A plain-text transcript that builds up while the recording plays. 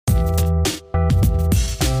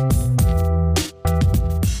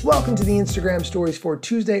Welcome to the Instagram stories for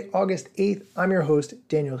Tuesday, August 8th. I'm your host,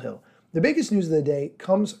 Daniel Hill. The biggest news of the day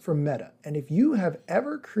comes from Meta, and if you have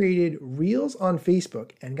ever created Reels on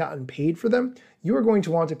Facebook and gotten paid for them, you are going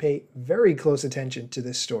to want to pay very close attention to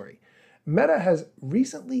this story. Meta has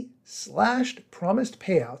recently slashed promised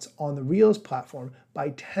payouts on the Reels platform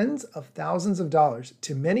by tens of thousands of dollars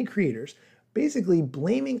to many creators, basically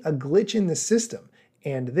blaming a glitch in the system,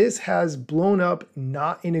 and this has blown up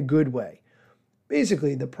not in a good way.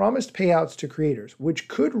 Basically, the promised payouts to creators, which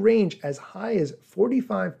could range as high as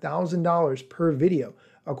 $45,000 per video,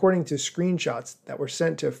 according to screenshots that were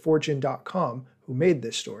sent to Fortune.com, who made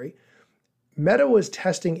this story, Meta was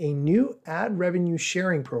testing a new ad revenue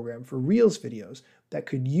sharing program for Reels videos that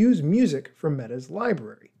could use music from Meta's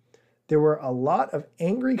library. There were a lot of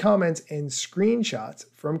angry comments and screenshots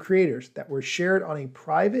from creators that were shared on a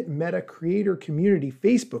private Meta creator community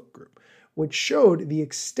Facebook group, which showed the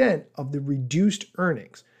extent of the reduced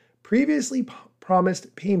earnings. Previously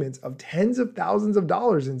promised payments of tens of thousands of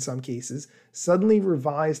dollars in some cases suddenly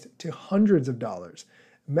revised to hundreds of dollars.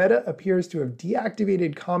 Meta appears to have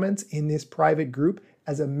deactivated comments in this private group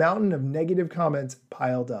as a mountain of negative comments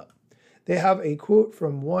piled up. They have a quote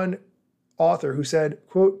from one author who said,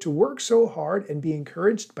 quote, "To work so hard and be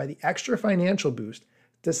encouraged by the extra financial boost,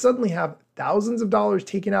 to suddenly have thousands of dollars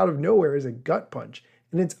taken out of nowhere is a gut punch,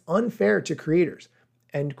 and it's unfair to creators,"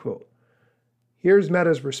 end quote. Here's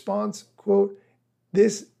Meta's response, quote,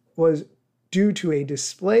 "This was due to a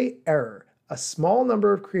display error. A small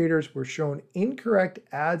number of creators were shown incorrect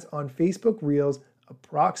ads on Facebook Reels,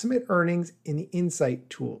 approximate earnings in the Insight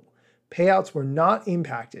tool. Payouts were not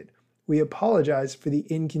impacted. We apologize for the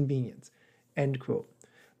inconvenience," end quote.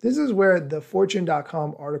 This is where the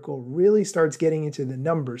Fortune.com article really starts getting into the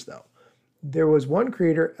numbers though. There was one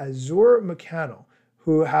creator, Azure McCannell,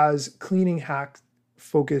 who has cleaning hack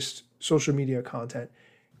focused social media content.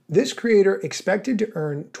 This creator expected to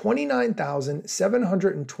earn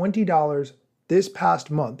 $29,720 this past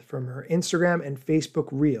month from her Instagram and Facebook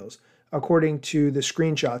Reels, according to the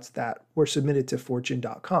screenshots that were submitted to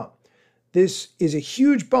Fortune.com. This is a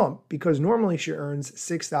huge bump because normally she earns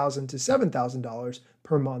 $6,000 to $7,000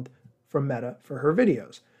 per month from Meta for her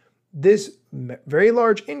videos. This very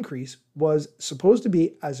large increase was supposed to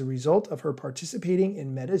be as a result of her participating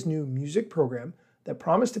in Meta's new music program that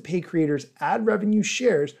promised to pay creators ad revenue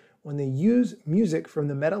shares when they use music from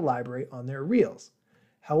the Meta library on their Reels.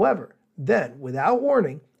 However, then, without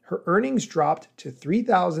warning, her earnings dropped to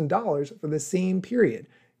 $3,000 for the same period,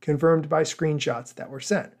 confirmed by screenshots that were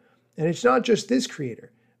sent. And it's not just this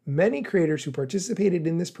creator. Many creators who participated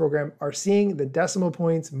in this program are seeing the decimal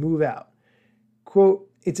points move out. Quote,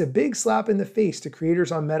 "It's a big slap in the face to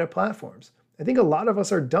creators on Meta platforms. I think a lot of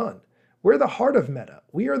us are done. We're the heart of Meta.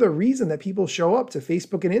 We are the reason that people show up to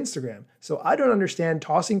Facebook and Instagram. So I don't understand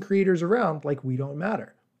tossing creators around like we don't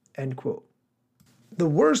matter," end quote. The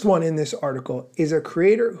worst one in this article is a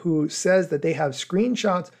creator who says that they have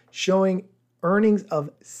screenshots showing earnings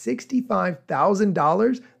of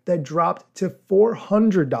 $65,000 that dropped to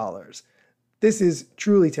 $400. This is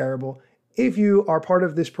truly terrible. If you are part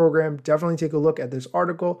of this program, definitely take a look at this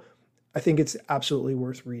article. I think it's absolutely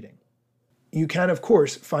worth reading. You can, of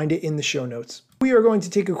course, find it in the show notes. We are going to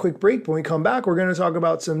take a quick break. When we come back, we're going to talk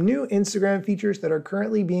about some new Instagram features that are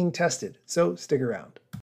currently being tested. So stick around.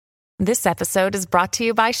 This episode is brought to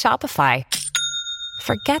you by Shopify.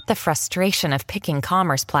 Forget the frustration of picking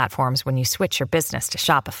commerce platforms when you switch your business to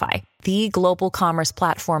Shopify, the global commerce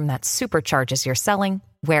platform that supercharges your selling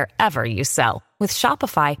wherever you sell. With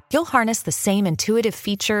Shopify, you'll harness the same intuitive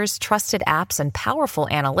features, trusted apps, and powerful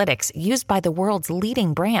analytics used by the world's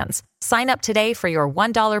leading brands. Sign up today for your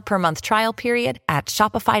 $1 per month trial period at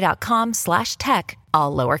shopify.com/tech,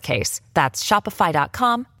 all lowercase. That's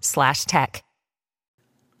shopify.com/tech.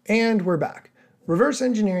 And we're back. Reverse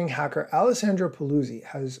engineering hacker Alessandro Paluzzi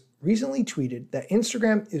has recently tweeted that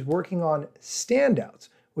Instagram is working on Standouts,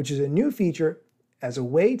 which is a new feature as a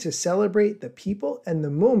way to celebrate the people and the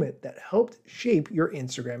moment that helped shape your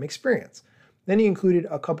Instagram experience. Then he included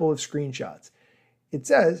a couple of screenshots. It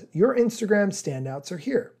says, "Your Instagram standouts are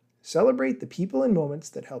here. Celebrate the people and moments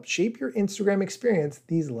that helped shape your Instagram experience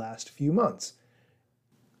these last few months."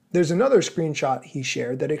 There's another screenshot he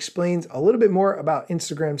shared that explains a little bit more about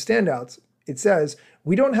Instagram standouts. It says,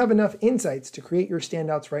 "We don't have enough insights to create your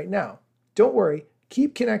standouts right now. Don't worry,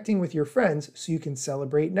 keep connecting with your friends so you can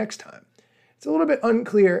celebrate next time." It's a little bit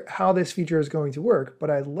unclear how this feature is going to work, but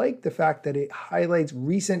I like the fact that it highlights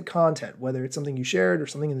recent content, whether it's something you shared or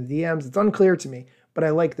something in the DMs. It's unclear to me, but I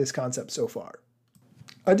like this concept so far.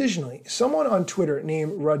 Additionally, someone on Twitter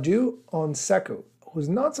named Radu Onseko, who's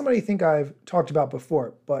not somebody I think I've talked about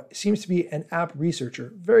before, but seems to be an app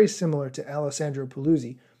researcher, very similar to Alessandro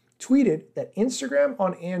Paluzzi, tweeted that Instagram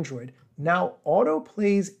on Android now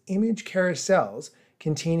auto-plays image carousels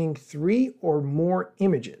containing 3 or more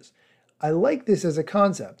images. I like this as a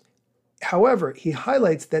concept. However, he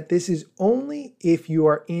highlights that this is only if you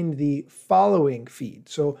are in the following feed.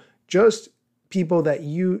 So just people that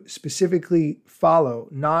you specifically follow,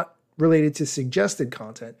 not related to suggested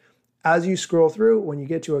content. As you scroll through, when you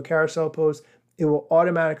get to a carousel post, it will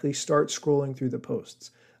automatically start scrolling through the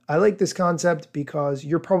posts. I like this concept because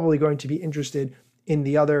you're probably going to be interested in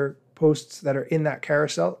the other posts that are in that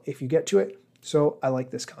carousel if you get to it. So I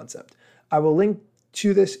like this concept. I will link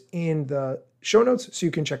to this in the show notes so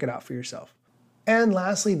you can check it out for yourself. And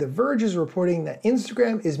lastly, The Verge is reporting that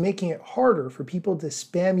Instagram is making it harder for people to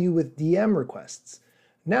spam you with DM requests.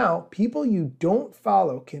 Now, people you don't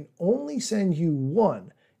follow can only send you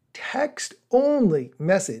one text-only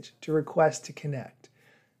message to request to connect.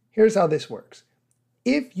 Here's how this works.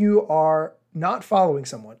 If you are not following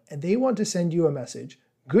someone and they want to send you a message,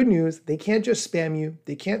 good news, they can't just spam you.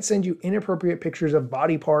 They can't send you inappropriate pictures of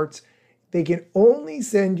body parts. They can only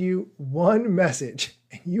send you one message,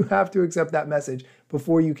 and you have to accept that message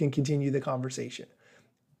before you can continue the conversation.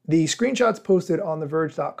 The screenshots posted on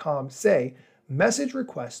theverge.com say message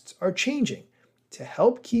requests are changing. To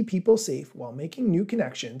help keep people safe while making new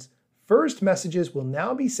connections, first messages will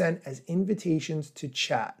now be sent as invitations to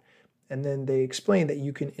chat. And then they explain that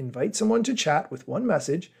you can invite someone to chat with one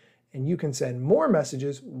message, and you can send more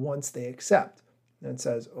messages once they accept. And it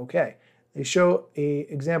says, okay. They show an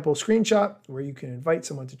example screenshot where you can invite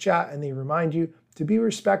someone to chat, and they remind you to be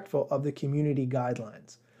respectful of the community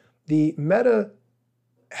guidelines. The Meta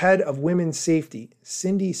head of women's safety,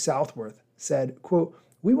 Cindy Southworth, said, quote,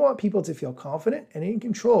 "We want people to feel confident and in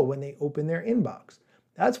control when they open their inbox.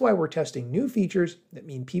 That's why we're testing new features that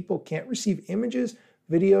mean people can't receive images,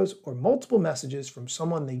 videos, or multiple messages from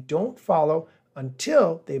someone they don't follow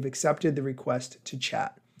until they've accepted the request to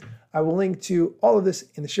chat." I will link to all of this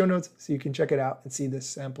in the show notes so you can check it out and see the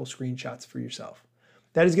sample screenshots for yourself.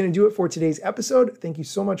 That is going to do it for today's episode. Thank you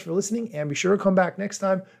so much for listening, and be sure to come back next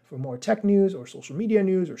time for more tech news or social media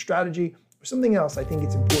news or strategy or something else I think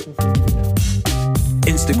it's important for you to know.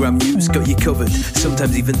 Instagram news got you covered,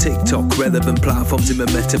 sometimes even TikTok. Relevant platforms in the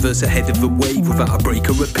metaverse ahead of the wave, without a break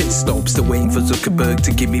or a pit stop. Still waiting for Zuckerberg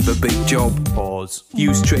to give me the big job. Pause.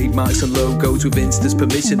 Use trademarks and logos with Insta's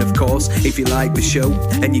permission, of course. If you like the show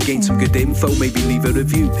and you gain some good info, maybe leave a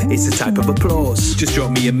review. It's the type of applause. Just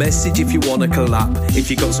drop me a message if you want to collab. If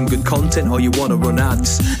you got some good content or you want to run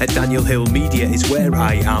ads, at Daniel Hill Media is where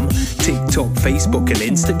I am. TikTok, Facebook and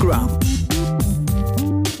Instagram.